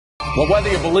Well,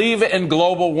 whether you believe in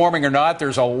global warming or not,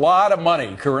 there's a lot of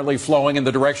money currently flowing in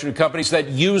the direction of companies that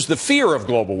use the fear of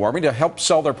global warming to help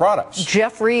sell their products.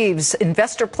 Jeff Reeves,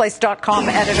 InvestorPlace.com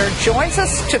editor, joins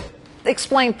us to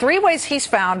explain 3 ways he's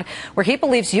found where he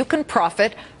believes you can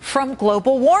profit from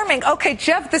global warming. Okay,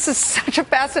 Jeff, this is such a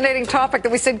fascinating topic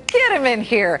that we said, get him in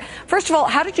here. First of all,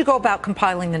 how did you go about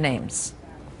compiling the names?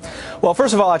 Well,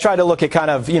 first of all, I tried to look at kind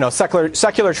of,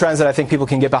 secular trends that I think people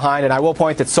can get behind, and I will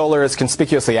point that solar is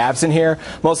conspicuously absent here,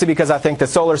 mostly because I think the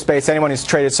solar space, anyone who's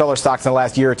traded solar stocks in the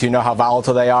last year or two know how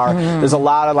volatile they are. There's a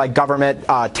lot of government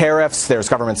tariffs, there's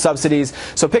government subsidies,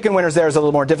 so picking winners there is a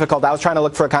little more difficult. I was trying to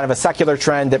look for a kind of a secular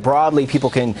trend that broadly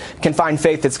people can find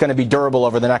faith that's going to be durable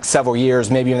over the next several years,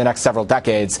 maybe in the next several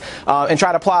decades, and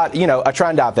try to plot, a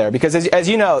trend out there. Because as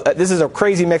you know, this is a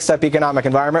crazy mixed-up economic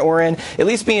environment we're in. At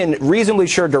least being reasonably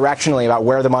sure directionally about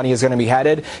where the money is going to be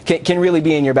headed can really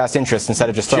be in your best interest instead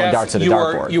of just throwing darts at a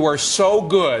dartboard. You are so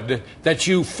good that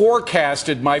you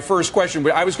forecasted my first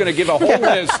question. I was going to give a whole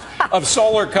list of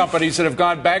solar companies that have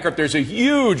gone bankrupt. There's a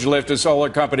huge list of solar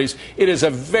companies. It is a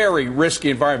very risky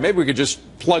environment. Maybe we could just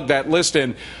plug that list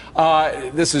in.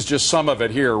 This is just some of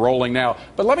it here rolling now.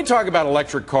 But let me talk about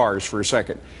electric cars for a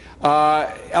second.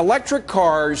 Electric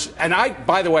cars, and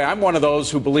by the way, I'm one of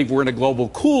those who believe we're in a global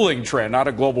cooling trend, not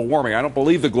a global warming. I don't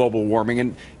believe the global warming,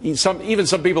 and even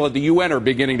some people at the UN are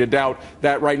beginning to doubt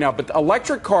that right now. But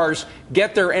electric cars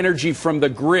get their energy from the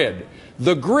grid.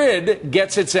 The grid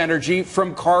gets its energy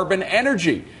from carbon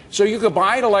energy. So you could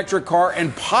buy an electric car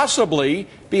and possibly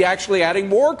be actually adding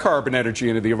more carbon energy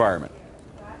into the environment.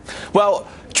 Well,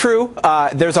 true.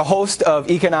 There's a host of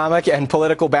economic and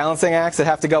political balancing acts that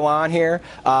have to go on here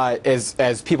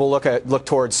as people look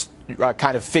towards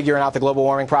kind of figuring out the global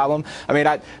warming problem. I mean,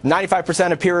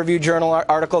 95% of peer-reviewed journal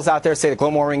articles out there say that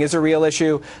global warming is a real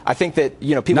issue. I think that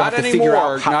people have to figure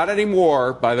out not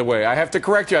anymore. By the way, I have to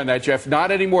correct you on that, Jeff. Not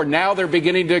anymore. Now they're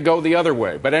beginning to go the other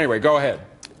way. But anyway, go ahead.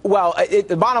 Well,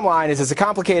 the bottom line is it's a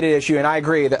complicated issue, and I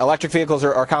agree that electric vehicles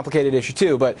are a complicated issue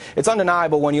too, but it's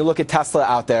undeniable when you look at Tesla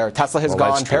out there. Tesla has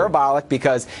gone parabolic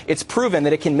because it's proven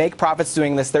that it can make profits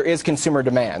doing this. There is consumer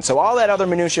demand. So all that other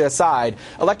minutia aside,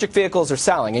 electric vehicles are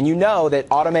selling, and you know that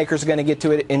automakers are going to get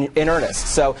to it in earnest.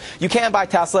 So you can buy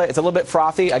Tesla. It's a little bit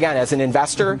frothy. Again, as an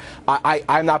investor,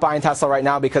 I'm not buying Tesla right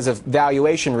now because of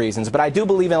valuation reasons, but I do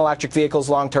believe in electric vehicles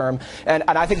long term, and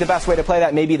I think the best way to play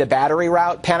that may be the battery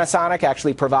route. Panasonic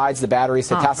actually provides the batteries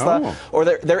to Tesla, or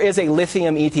there is a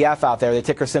lithium ETF out there. The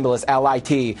ticker symbol is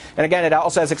LIT, and again, it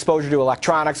also has exposure to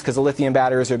electronics because the lithium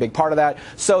batteries are a big part of that.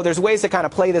 So there's ways to kind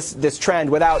of play this trend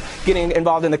without getting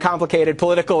involved in the complicated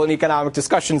political and economic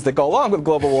discussions that go along with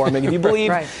global warming. If you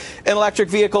believe in electric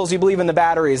vehicles, you believe in the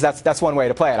batteries. That's one way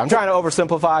to play it. I'm trying to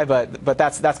oversimplify, but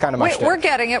that's kind of my shtick. We're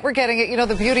getting it. We're getting it. You know,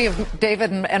 the beauty of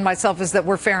David and myself is that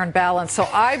we're fair and balanced. So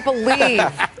I believe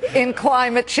in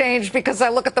climate change because I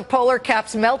look at the polar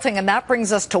caps melting, and that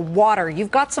brings us to water.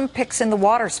 You've got some picks in the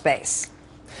water space.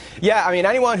 Yeah, I mean,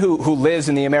 anyone who lives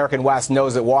in the American West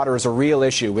knows that water is a real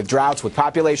issue with droughts, with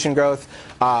population growth.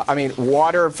 I mean,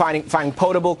 water, finding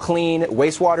potable, clean,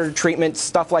 wastewater treatment,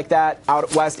 stuff like that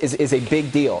out west is a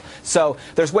big deal. So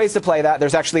there's ways to play that.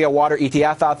 There's actually a water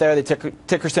ETF out there. The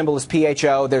ticker symbol is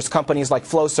PHO. There's companies like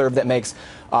Flowserve that makes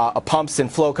pumps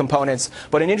and flow components.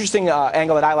 But an interesting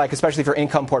angle that I like, especially for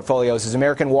income portfolios, is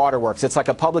American Water Works. It's like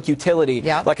a public utility,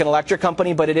 like an electric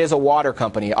company, but it is a water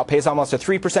company. It pays almost a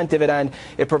 3% dividend.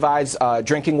 It provides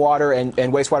drinking water and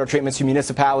wastewater treatments to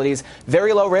municipalities.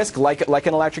 Very low risk, like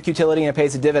an electric utility, and it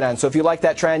pays a dividend. So if you like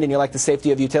that trend and you like the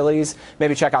safety of utilities,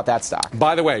 maybe check out that stock.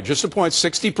 By the way, just a point,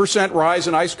 60% rise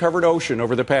in ice-covered ocean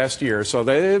over the past year. So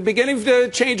they're beginning to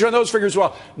change on those figures as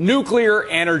well. Nuclear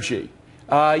energy.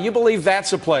 You believe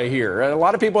that's a play here. A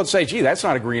lot of people would say, gee, that's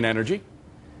not a green energy.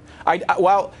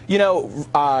 Well,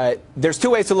 there's 2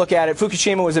 ways to look at it.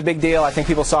 Fukushima was a big deal. I think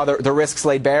people saw the risks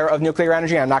laid bare of nuclear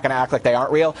energy. I'm not going to act like they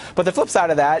aren't real. But the flip side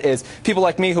of that is people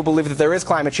like me who believe that there is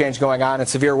climate change going on and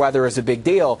severe weather is a big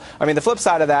deal. I mean, the flip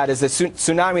side of that is the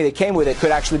tsunami that came with it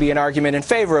could actually be an argument in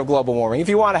favor of global warming, if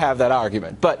you want to have that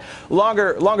argument. But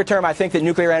longer term, I think that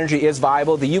nuclear energy is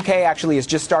viable. The UK actually is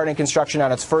just starting construction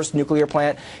on its first nuclear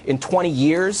plant in 20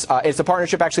 years. It's a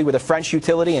partnership actually with a French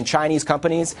utility and Chinese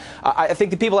companies. I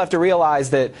think that people have to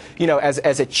realize that,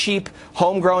 as a cheap,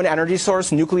 homegrown energy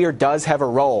source, nuclear does have a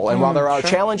role. And while there are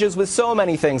challenges with so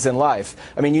many things in life,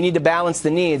 I mean, you need to balance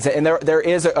the needs. And there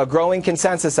is a growing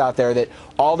consensus out there that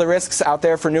all the risks out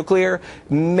there for nuclear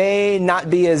may not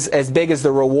be as big as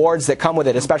the rewards that come with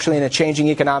it, especially in a changing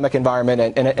economic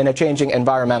environment and a changing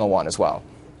environmental one as well.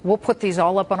 We'll put these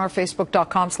all up on our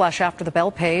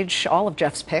Facebook.com/AfterTheBell page, all of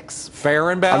Jeff's picks.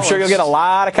 Fair and balanced. I'm sure you'll get a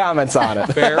lot of comments on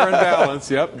it. Fair and balanced,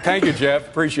 yep. Thank you, Jeff.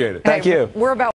 Appreciate it. Thank you. We're about